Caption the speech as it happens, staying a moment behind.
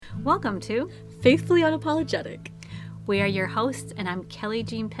Welcome to Faithfully Unapologetic. We are your hosts, and I'm Kelly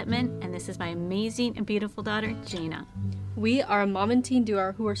Jean Pittman, and this is my amazing and beautiful daughter, Jana. We are a mom and teen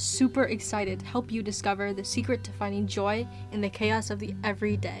duo who are super excited to help you discover the secret to finding joy in the chaos of the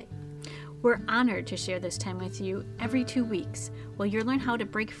everyday. We're honored to share this time with you every 2 weeks, where you'll learn how to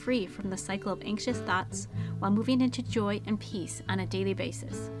break free from the cycle of anxious thoughts while moving into joy and peace on a daily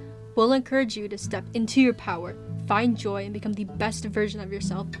basis. We'll encourage you to step into your power, find joy, and become the best version of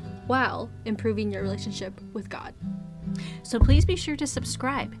yourself while improving your relationship with God. So please be sure to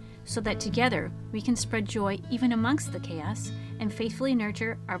subscribe so that together we can spread joy even amongst the chaos and faithfully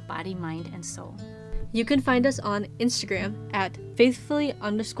nurture our body, mind, and soul. You can find us on Instagram at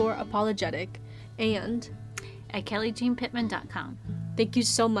faithfully_apologetic and at kellyjeanpittman.com. Thank you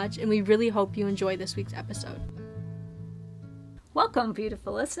so much, and we really hope you enjoy this week's episode. Welcome,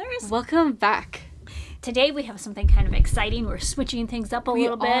 beautiful listeners. Welcome back. Today we have something kind of exciting. We're switching things up a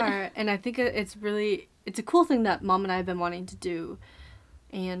little bit. We are, and I think it's a cool thing that Mom and I have been wanting to do.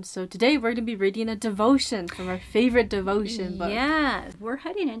 And so today we're going to be reading a devotion from our favorite devotion book. Yeah, we're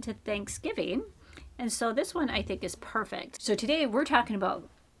heading into Thanksgiving, and so this one I think is perfect. So today we're talking about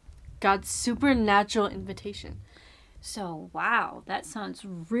God's supernatural invitation. So, wow, that sounds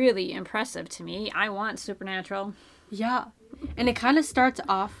really impressive to me. I want supernatural. Yeah. And it kind of starts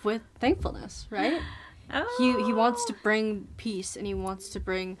off with thankfulness, right? Oh. He wants to bring peace, and he wants to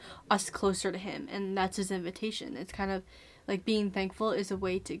bring us closer to him, and that's his invitation. It's kind of like being thankful is a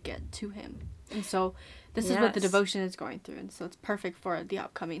way to get to him. And so this is what the devotion is going through, and so it's perfect for the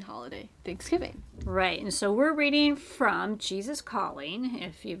upcoming holiday, Thanksgiving. Right, and so we're reading from Jesus Calling.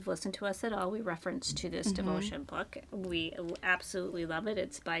 If you've listened to us at all, we reference to this devotion book. We absolutely love it.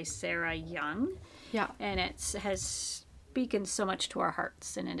 It's by Sarah Young. Yeah. And it has spoken so much to our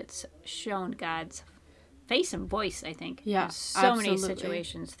hearts, and it's shown God's face and voice, I think. Yeah, in so absolutely. many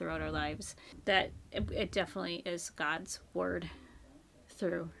situations throughout our lives that it definitely is God's word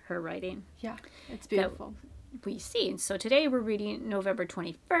through her writing. Yeah, it's beautiful. We see. And so today we're reading November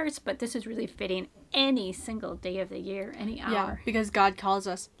 21st, but this is really fitting any single day of the year, any hour. Yeah, because God calls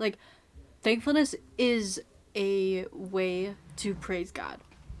us. Like, thankfulness is a way to praise God.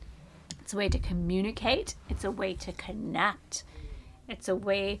 It's a way to communicate. It's a way to connect. It's a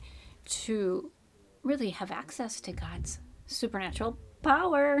way to really have access to God's supernatural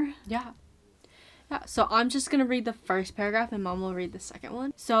power. Yeah. Yeah, so I'm just going to read the first paragraph and Mom will read the second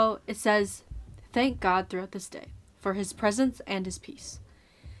one. So it says, "Thank God throughout this day for his presence and his peace.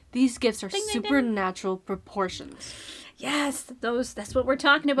 These gifts are supernatural proportions." Yes, that's what we're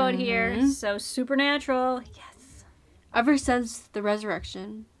talking about here. So supernatural. Yes. "Ever since the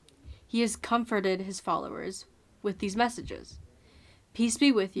resurrection, he has comforted his followers with these messages. Peace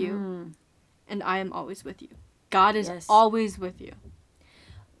be with you, and I am always with you." God is always with you.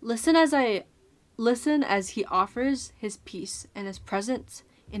 Listen as he offers his peace and his presence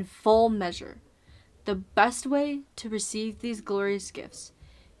in full measure. The best way to receive these glorious gifts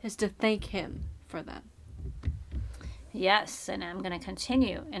is to thank him for them. Yes, and I'm going to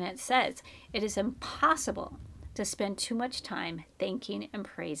continue. And it says, it is impossible to spend too much time thanking and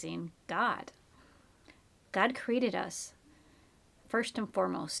praising God. God created us first and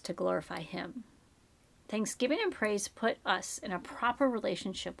foremost to glorify him. Thanksgiving and praise put us in a proper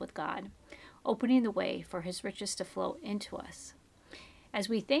relationship with God, opening the way for his riches to flow into us. As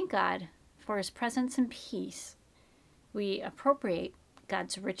we thank God for his presence and peace, we appropriate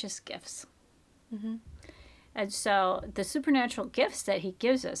God's richest gifts. And so the supernatural gifts that he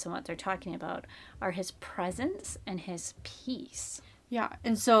gives us and what they're talking about are his presence and his peace. Yeah,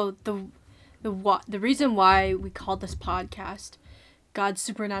 and so the reason why we called this podcast God's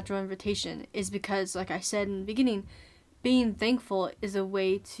Supernatural Invitation is because, like I said in the beginning, being thankful is a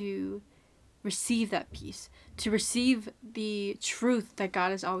way to receive that peace, to receive the truth that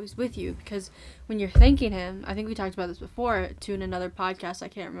God is always with you. Because when you're thanking him, I think we talked about this before too in another podcast, I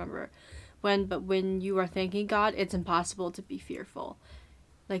can't remember when you are thanking God, it's impossible to be fearful.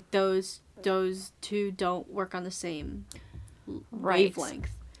 Like those two don't work on the same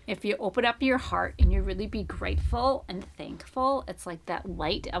wavelength. If you open up your heart and you really be grateful and thankful, it's like that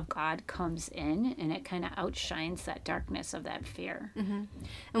light of God comes in and it kind of outshines that darkness of that fear. And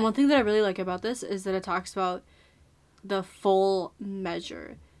one thing that I really like about this is that it talks about the full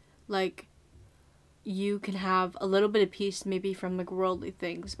measure. Like, you can have a little bit of peace maybe from like worldly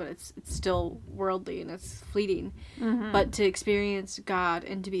things, but it's still worldly and it's fleeting. But to experience God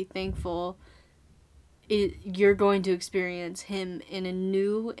and to be thankful, you're going to experience him in a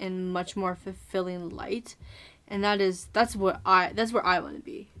new and much more fulfilling light, and that's where I want to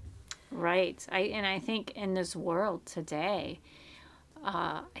be. Right. I think in this world today,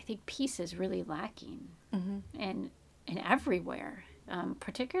 I think peace is really lacking, Mm-hmm. and everywhere,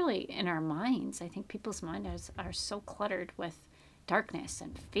 particularly in our minds. I think people's minds are so cluttered with darkness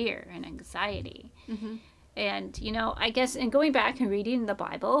and fear and anxiety. Mm-hmm. And, I guess in going back and reading the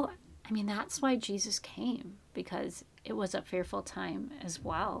Bible, I mean, that's why Jesus came, because it was a fearful time as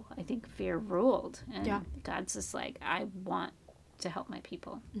well. I think fear ruled. And Yeah. God's just like, I want to help my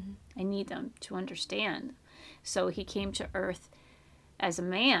people. Mm-hmm. I need them to understand. So he came to earth as a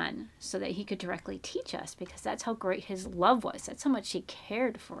man so that he could directly teach us, because that's how great his love was. That's how much he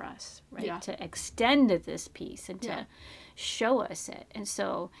cared for us, right? Yeah. To extend this peace and Yeah. to show us it. And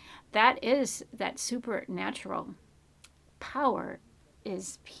so that is that supernatural power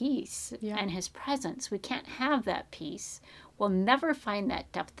is peace Yeah. and his presence. We can't have that peace. We'll never find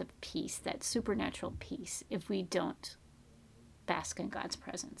that depth of peace, that supernatural peace, if we don't bask in God's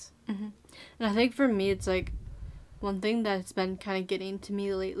presence. Mm-hmm. And I think for me, it's like one thing that's been kind of getting to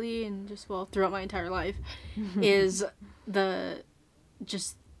me lately, and just throughout my entire life, is the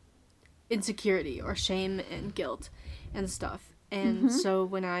just insecurity or shame and guilt and stuff. And so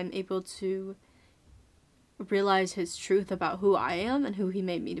when I'm able to realize his truth about who I am and who he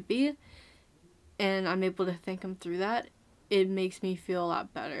made me to be, and I'm able to thank him through that, it makes me feel a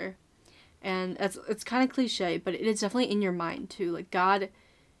lot better. And it's kind of cliche, but it is definitely in your mind too. God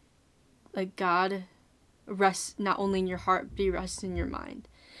rests not only in your heart, but he rests in your mind.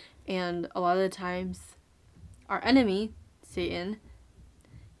 And a lot of the times, our enemy, Satan,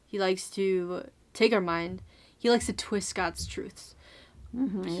 he likes to take our mind. He likes to twist God's truths.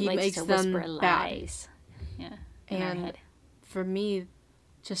 Mm-hmm. He likes makes to them whisper bad. lies. Yeah. In our And head. for me,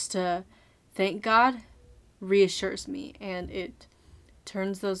 just to thank God reassures me, and it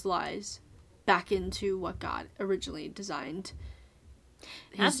turns those lies back into what God originally designed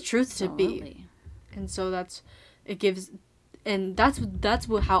his truth to be. Absolutely. And so that's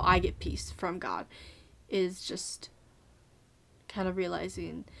how I get peace from God, is just kind of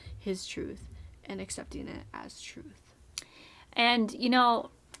realizing his truth and accepting it as truth. And,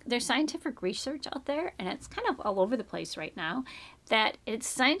 there's scientific research out there, and it's kind of all over the place right now, that it's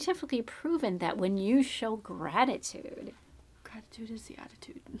scientifically proven that when you show gratitude, Gratitude is the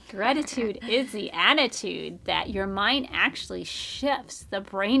attitude. gratitude is the attitude, that your mind actually shifts. The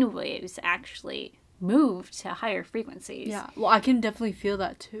brain waves actually move to higher frequencies. Yeah, well, I can definitely feel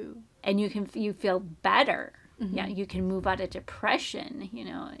that too. And you feel better. Mm-hmm. Yeah, you can move out of depression.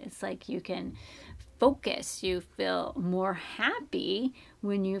 It's like you can focus. You feel more happy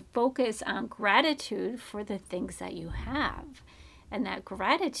when you focus on gratitude for the things that you have. And that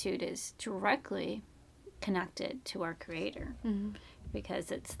gratitude is directly connected to our Creator, Mm-hmm.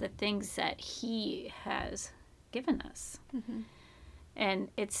 because it's the things that he has given us. Mm-hmm. And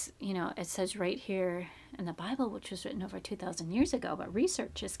it's, it says right here in the Bible, which was written over 2,000 years ago, but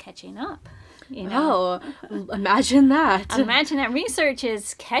research is catching up. Oh, imagine that. Imagine that research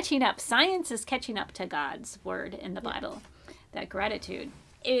is catching up. Science is catching up to God's word in the Bible. That gratitude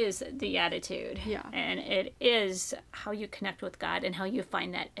is the attitude. Yeah. And it is how you connect with God and how you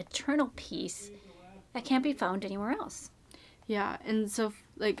find that eternal peace that can't be found anywhere else. Yeah, and so,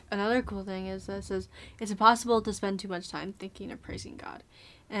 another cool thing is that it says it's impossible to spend too much time thinking or praising God.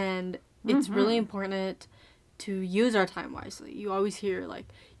 And it's really important to use our time wisely. You always hear,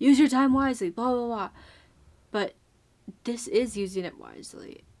 use your time wisely, blah, blah, blah. But this is using it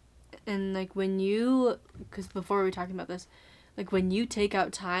wisely. And, because before we were talking about this, when you take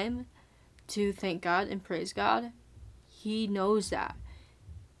out time to thank God and praise God, he knows that.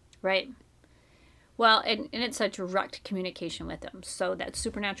 Right. Well, and it's a direct communication with him. So that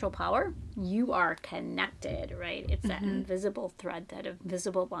supernatural power, you are connected, right? It's that invisible thread, that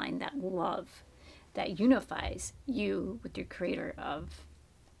invisible line, that love that unifies you with your Creator of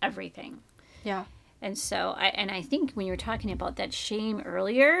everything. Yeah. And so, I think when you were talking about that shame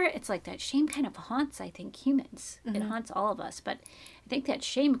earlier, it's like that shame kind of haunts, I think, humans. It haunts all of us. But I think that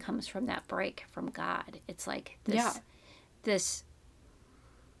shame comes from that break from God. It's like this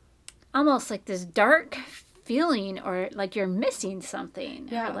almost like this dark feeling, or like you're missing something.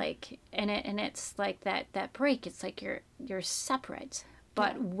 Yeah. Or and it's like that break. It's like you're separate.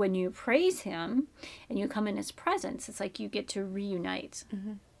 But when you praise him and you come in his presence, it's like you get to reunite.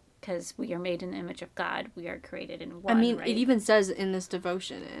 Because we are made in the image of God. We are created in one, right? It even says in this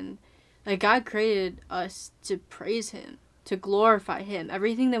devotion, and God created us to praise him, to glorify him.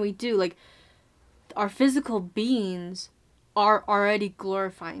 Everything that we do, our physical beings are already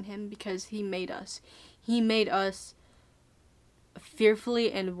glorifying him, because he made us. He made us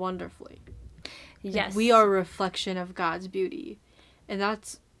fearfully and wonderfully. Yes. We are a reflection of God's beauty. And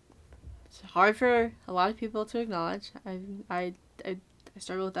it's hard for a lot of people to acknowledge. I I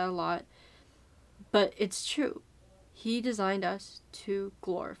struggle with that a lot. But it's true. He designed us to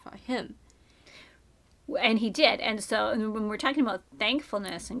glorify him. And he did. And so when we're talking about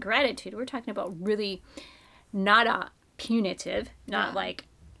thankfulness and gratitude, we're talking about really not a punitive, not like,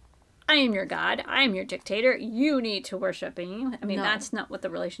 I am your God, I am your dictator, you need to worship me. I mean, that's not what the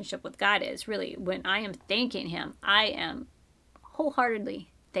relationship with God is. Really, when I am thanking him, I am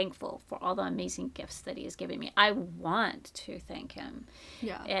wholeheartedly thankful for all the amazing gifts that he has given me. I want to thank him.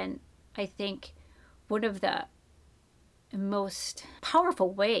 Yeah. And I think one of the most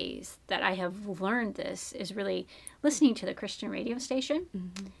powerful ways that I have learned this is really listening to the Christian radio station.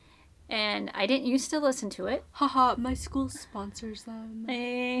 Mm-hmm. And I didn't used to listen to it. Haha, my school sponsors them.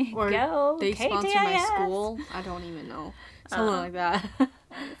 Or go. They KTIS. sponsor my school. I don't even know. Something like that.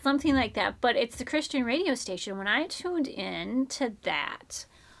 Something like that. But it's the Christian radio station. When I tuned in to that,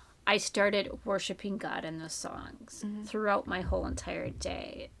 I started worshiping God in the songs throughout my whole entire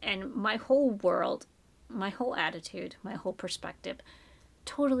day. And my whole world, my whole attitude, my whole perspective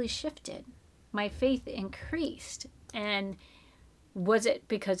totally shifted. My faith increased. And was it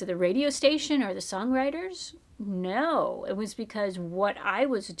because of the radio station or the songwriters? No, it was because what I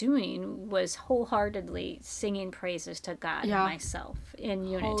was doing was wholeheartedly singing praises to God myself in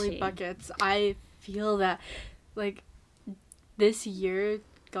unity. Holy buckets. I feel that, like, this year,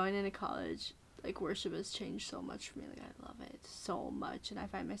 going into college, like, worship has changed so much for me. Like, I love it so much. And I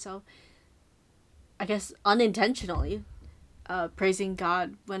find myself, I guess, unintentionally praising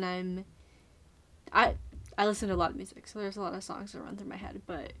God when I listen to a lot of music, so there's a lot of songs that run through my head,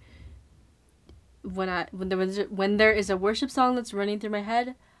 but when there is a worship song that's running through my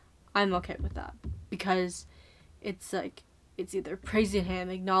head, I'm okay with that, because it's like, it's either praising him,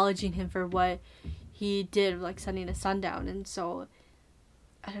 acknowledging him for what he did, like sending a sun down, and so,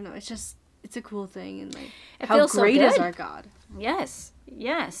 I don't know, it's a cool thing, and like, how great is our God. Yes.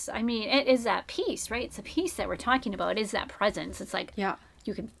 I mean, it is that peace, right? It's a peace that we're talking about. It is that presence. It's like,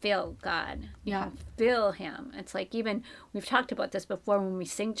 you can feel God. You can feel him. It's like, even we've talked about this before when we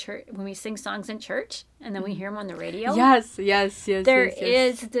sing songs in church and then we hear them on the radio. Yes. There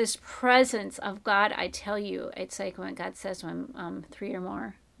is this presence of God. I tell you, it's like when God says, when 3 or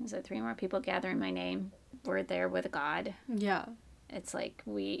more people gather in my name, we're there with God. Yeah. It's like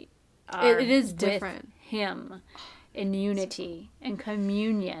we are it is different. With him. In unity and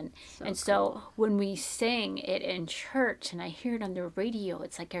communion. And so when we sing it in church and I hear it on the radio,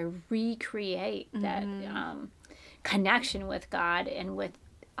 it's like I recreate that connection with God and with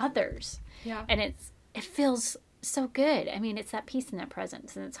others. Yeah. And it feels so good. I mean, it's that peace and that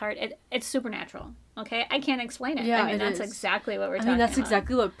presence, and it's hard. It's supernatural. Okay? I can't explain it. Yeah, I mean, that's exactly what we're talking about. That's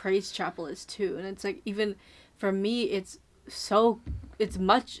exactly what Praise Chapel is too. And it's like, even for me, it's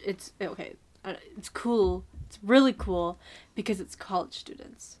cool. It's really cool because it's college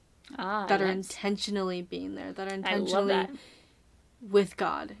students that are intentionally being there, that are intentionally with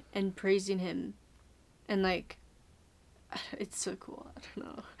God and praising him. And like, it's so cool. I don't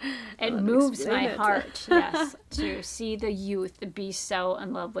know. It moves my heart, yes, to see the youth be so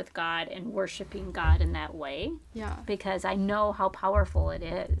in love with God and worshiping God in that way. Yeah. Because I know how powerful it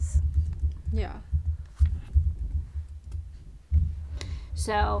is. Yeah.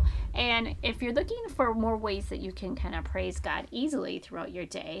 So, and if you're looking for more ways that you can kind of praise God easily throughout your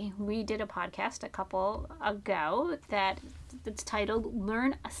day, we did a podcast a couple ago that's titled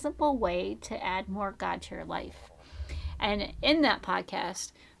Learn a Simple Way to Add More God to Your Life. And in that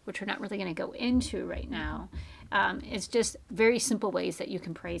podcast, which we're not really going to go into right now, it's just very simple ways that you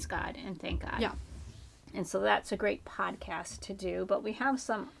can praise God and thank God. Yeah. And so that's a great podcast to do. But we have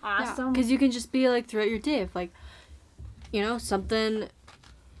some awesome... because you can just be like, throughout your day, if like, if something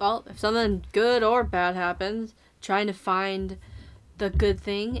good or bad happens, trying to find the good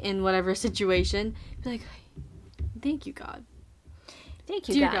thing in whatever situation, be like, thank you, God. Thank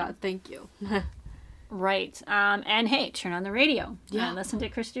you, Dear God, thank you. Right. And hey, turn on the radio. Yeah. Listen to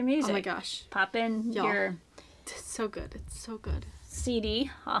Christian music. Oh my gosh. Pop in your... It's so good. It's so good. CD.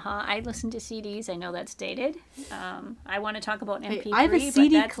 I listen to CDs. I know that's dated. I want to talk about MP3, I have a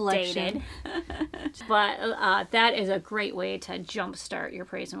CD but that's collection. Dated. But that is a great way to jumpstart your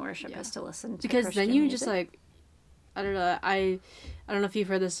praise and worship, is to listen to because Christian then you music. just like, I don't know. I don't know if you've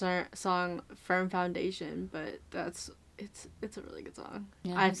heard this song "Firm Foundation," but it's a really good song.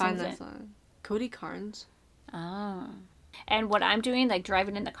 Yeah, I find that song. Cody Carnes. Oh. And what I'm doing, like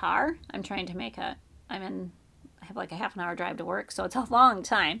driving in the car, I have have like a half an hour drive to work, so it's a long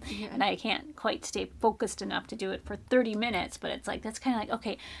time, Yeah. and I can't quite stay focused enough to do it for 30 minutes. But it's like, that's kind of like,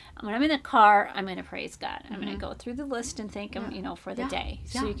 okay, when I'm in the car, I'm going to praise God. I'm going to go through the list and thank Him, for the day.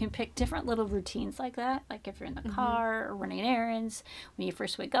 So you can pick different little routines like that, like if you're in the car or running errands, when you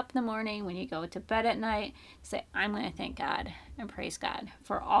first wake up in the morning, when you go to bed at night, say, I'm going to thank God and praise God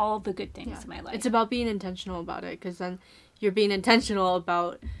for all the good things in my life. It's about being intentional about it, because then you're being intentional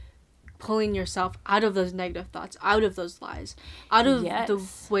about pulling yourself out of those negative thoughts, out of those lies, out of the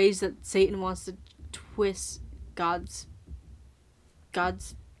ways that Satan wants to twist God's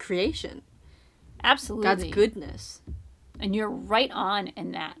creation. Absolutely. God's goodness. And you're right on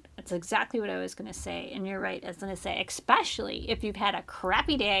in that. That's exactly what I was going to say. And you're right. I was going to say, especially if you've had a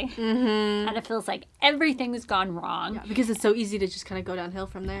crappy day and it feels like everything's gone wrong. Yeah, because it's so easy to just kind of go downhill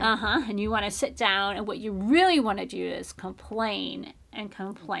from there. And you want to sit down, and what you really want to do is complain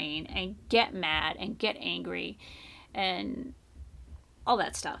and get mad and get angry and all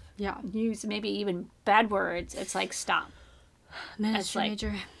that stuff. Yeah. Use maybe even bad words. It's like, stop. Ministry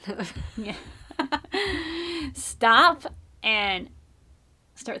major. Yeah. Stop and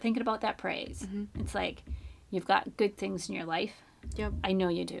start thinking about that praise. It's like, you've got good things in your life. Yep. I know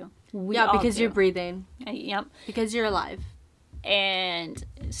you do. Because you're breathing. Yep. Because you're alive. And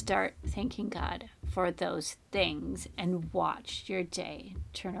start thanking God for those things, and watch your day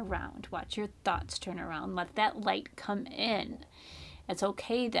turn around. Watch your thoughts turn around. Let that light come in. It's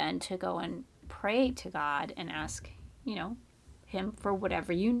okay then to go and pray to God and ask, Him for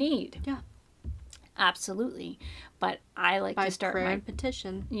whatever you need. Yeah. Absolutely. But I like to start prayer and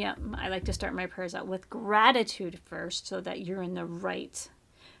petition. Yeah, I like to start my prayers out with gratitude first, so that you're in the right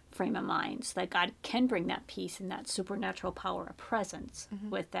frame of mind, so that God can bring that peace and that supernatural power of presence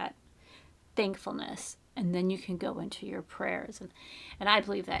with that thankfulness. And then you can go into your prayers. And I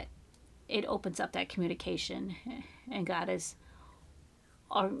believe that it opens up that communication, and God is,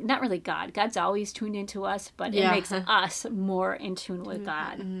 or not really God. God's always tuned into us, but it makes us more in tune with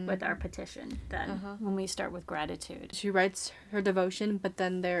God with our petition than when we start with gratitude. She writes her devotion, but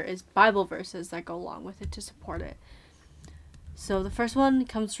then there is Bible verses that go along with it to support it. So the first one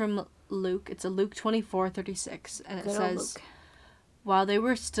comes from Luke. It's a Luke 24:36, and it says, "While they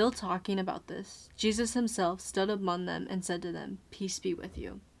were still talking about this, Jesus himself stood among them and said to them, 'Peace be with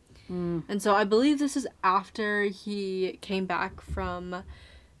you.'" And so I believe this is after he came back from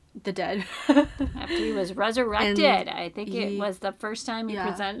the dead. After he was resurrected. I think it was the first time he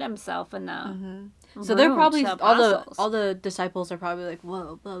presented himself in the So they're probably, all the disciples are probably like,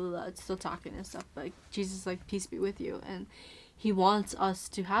 whoa, blah, blah, blah, it's still talking and stuff. But Jesus is like, peace be with you. And he wants us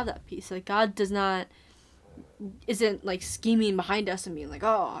to have that peace. Like, God isn't like scheming behind us and being like,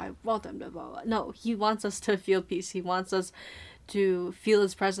 oh, I want them to blah, blah. No, he wants us to feel peace. He wants us to feel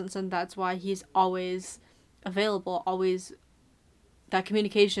his presence, and that's why he's always available, always, that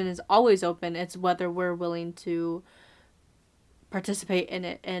communication is always open. It's whether we're willing to participate in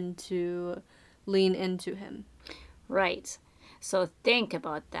it and to lean into him. Right. So think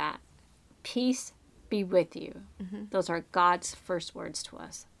about that. Peace be with you. Those are God's first words to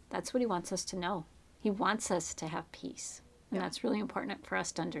us. That's what he wants us to know. He wants us to have peace. And that's really important for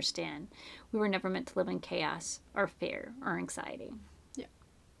us to understand. We were never meant to live in chaos or fear or anxiety.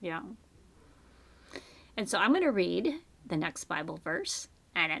 Yeah. And so I'm going to read the next Bible verse,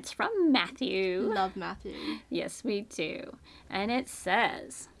 and it's from Matthew. Love Matthew. Yes, we do. And it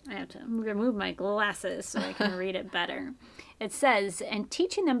says, I have to remove my glasses so I can read it better. It says, "And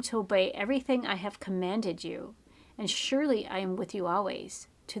teaching them to obey everything I have commanded you, and surely I am with you always,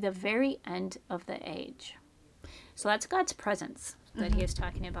 to the very end of the age." So that's God's presence that he is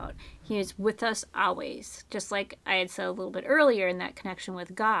talking about. He is with us always. Just like I had said a little bit earlier in that connection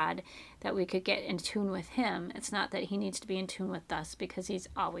with God, that we could get in tune with him. It's not that he needs to be in tune with us, because he's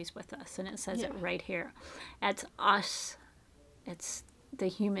always with us. And it says it right here. It's us. It's the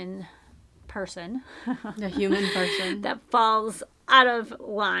human person. The human person. That falls out of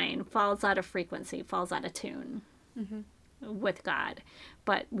line, falls out of frequency, falls out of tune with God.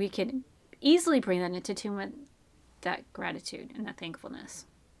 But we can easily bring that into tune with that gratitude and that thankfulness,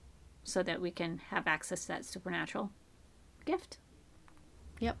 so that we can have access to that supernatural gift.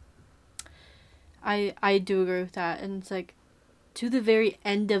 Yep. I do agree with that. And it's like, to the very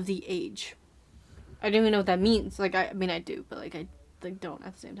end of the age. I don't even know what that means. Like, I mean, I do, but like, I like don't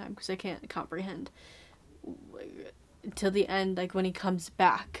at the same time, because I can't comprehend till the end, like when he comes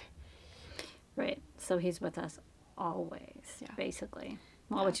back. Right. So he's with us always, basically.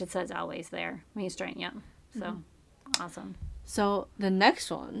 Well, which it says always there when you straighten up. So awesome. So the next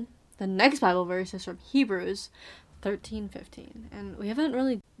Bible verse is from Hebrews 13:15, and we haven't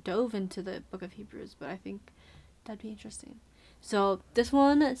really dove into the book of Hebrews, but I think That'd be interesting. So this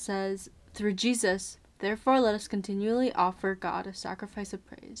one says, through Jesus, therefore let us continually offer God a sacrifice of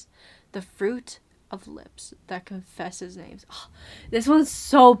praise, the fruit of lips that confess his names. Oh, this one's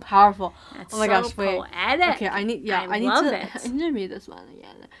so powerful. That's oh my so gosh, wait. poetic. Okay, I need love to it. I need to read this one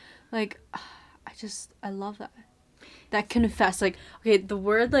again. Like I love that. That confess, like, okay, the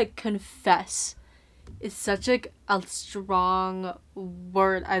word like confess is such like a strong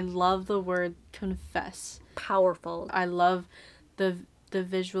word. I love the word confess. Powerful. I love the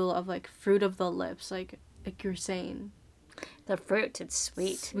visual of like fruit of the lips, like you're saying. The fruit, it's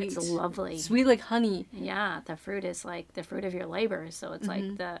sweet. It's lovely. Sweet like honey. Yeah, the fruit is like the fruit of your labor. So it's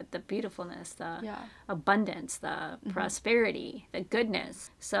like the beautifulness, the abundance, the prosperity, the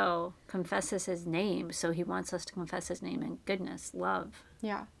goodness. So confesses his name. So he wants us to confess his name in goodness, love.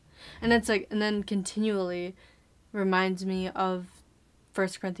 Yeah. And it's like, and then continually reminds me of 1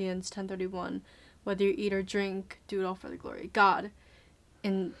 Corinthians 10:31. Whether you eat or drink, do it all for the glory of God.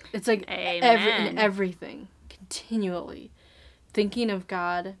 And it's like everything, continually. Thinking of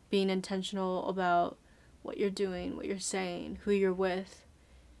God, being intentional about what you're doing, what you're saying, who you're with.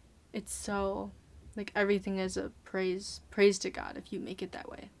 It's so, like, everything is a praise to God if you make it that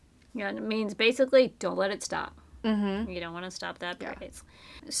way. Yeah, it means basically don't let it stop. Mm-hmm. You don't want to stop that praise.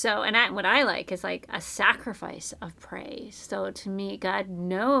 So, and what I like is like a sacrifice of praise. So to me, God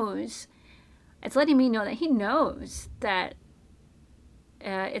knows, it's letting me know that he knows that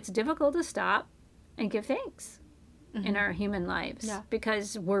it's difficult to stop and give thanks in our human lives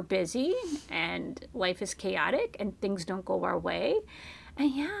because we're busy and life is chaotic and things don't go our way.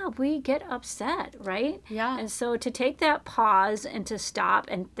 And we get upset, right? Yeah. And so to take that pause and to stop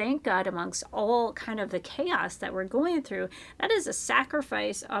and thank God amongst all kind of the chaos that we're going through, that is a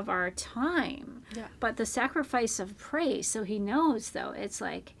sacrifice of our time. Yeah. But the sacrifice of praise, so he knows though, it's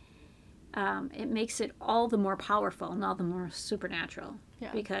like, it makes it all the more powerful and all the more supernatural.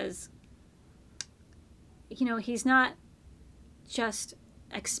 Yeah. Because, he's not just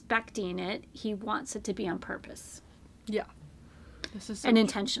expecting it, he wants it to be on purpose. Yeah. This is and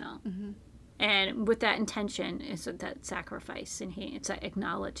intentional. Mm-hmm. And with that intention is that sacrifice, and it's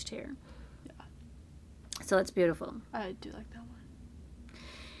acknowledged here. Yeah. So it's beautiful. I do like that one.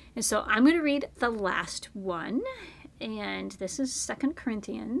 And so I'm going to read the last one, and this is 2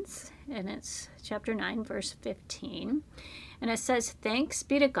 Corinthians, and it's chapter 9, verse 15. And it says, "Thanks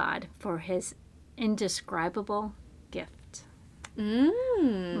be to God for his indescribable gift." Is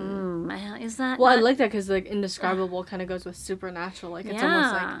that well, I like that because like indescribable kind of goes with supernatural, like it's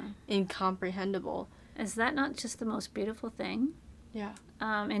almost like incomprehensible. Is that not just the most beautiful thing? Yeah.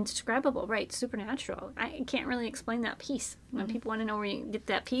 Indescribable, right? Supernatural. I can't really explain that peace. When people want to know where you get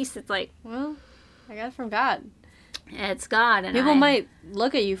that peace, it's like, well, I got it from God. It's God, and people might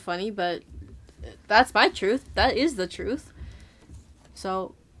look at you funny, but that's my truth. That is the truth.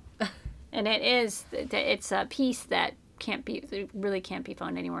 So, and it's a peace that really can't be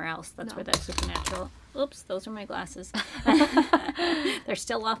found anywhere else. That's where that supernatural. Oops, those are my glasses. They're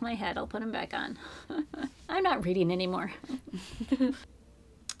still off my head. I'll put them back on. I'm not reading anymore.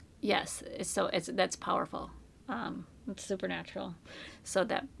 Yes, that's powerful. It's supernatural. So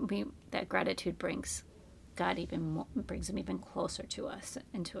that gratitude brings God brings him even closer to us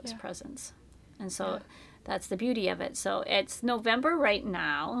into his presence. And so that's the beauty of it. So it's November right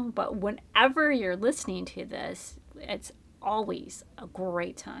now, but whenever you're listening to this, it's always a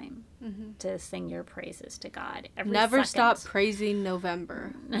great time to sing your praises to God. Never stop praising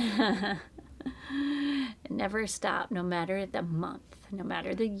November. Never stop, no matter the month, no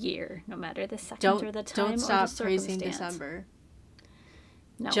matter the year, no matter the second or the time. Don't stop or the praising December.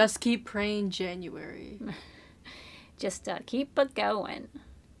 No. Just keep praying January. Just keep it going.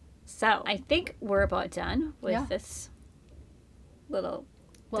 So I think we're about done with this little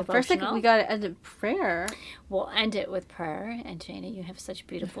devotional. First we got to end in prayer. We'll end it with prayer. And Jana, you have such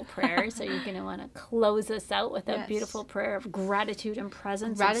beautiful prayers, so you're going to want to close us out with a beautiful prayer of gratitude and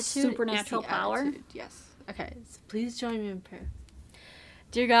presence and supernatural power. Attitude. Yes. Okay, so please join me in prayer.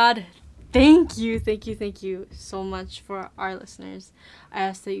 Dear God, thank you so much for our listeners. I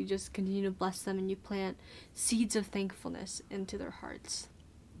ask that you just continue to bless them and you plant seeds of thankfulness into their hearts.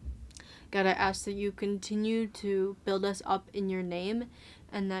 God, I ask that you continue to build us up in your name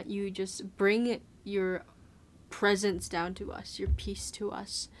and that you just bring your presence down to us, your peace to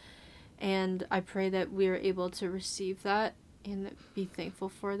us. And I pray that we are able to receive that and be thankful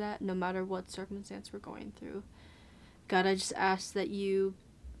for that no matter what circumstance we're going through. God, I just ask that you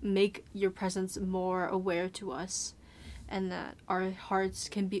make your presence more aware to us and that our hearts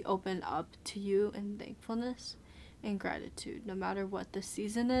can be opened up to you in thankfulness and gratitude, no matter what the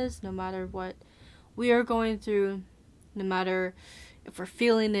season is, no matter what we are going through, no matter if we're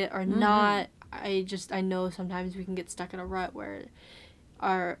feeling it or not. I know sometimes we can get stuck in a rut where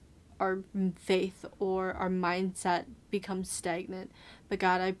our faith or our mindset becomes stagnant. But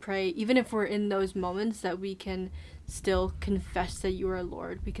God, I pray, even if we're in those moments, that we can still confess that you are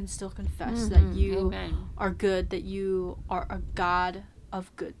Lord. We can still confess that you Amen. are good, that you are a God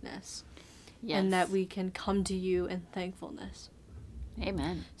of goodness. Yes. And that we can come to you in thankfulness.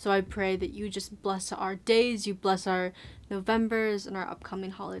 Amen. So I pray that you just bless our days, you bless our Novembers and our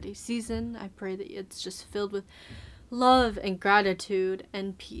upcoming holiday season. I pray that it's just filled with love and gratitude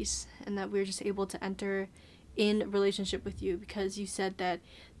and peace, and that we're just able to enter in relationship with you, because you said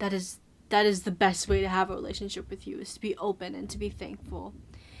that is the best way to have a relationship with you, is to be open and to be thankful.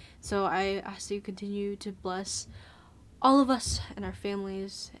 So I ask that you continue to bless all of us and our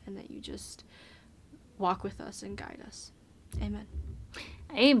families, and that you just walk with us and guide us. Amen.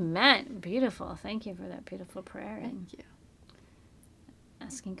 Amen. Beautiful. Thank you for that beautiful prayer. And Thank you.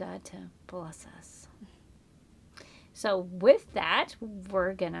 asking God to bless us. So with that,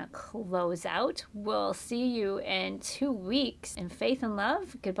 we're going to close out. We'll see you in 2 weeks in Faith and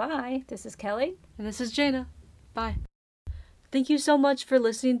Love. Goodbye. This is Kelly. And this is Jana. Bye. Thank you so much for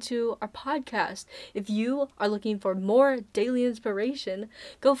listening to our podcast. If you are looking for more daily inspiration,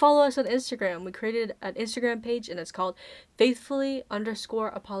 go follow us on Instagram. We created an Instagram page, and it's called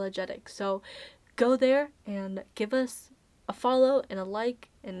faithfully_apologetic. So go there and give us a follow and a like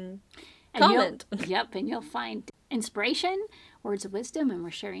and comment. And you'll find inspiration, words of wisdom, and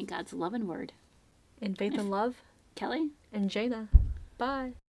we're sharing God's love and word. In Faith and Love, Kelly? and Jana.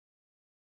 Bye.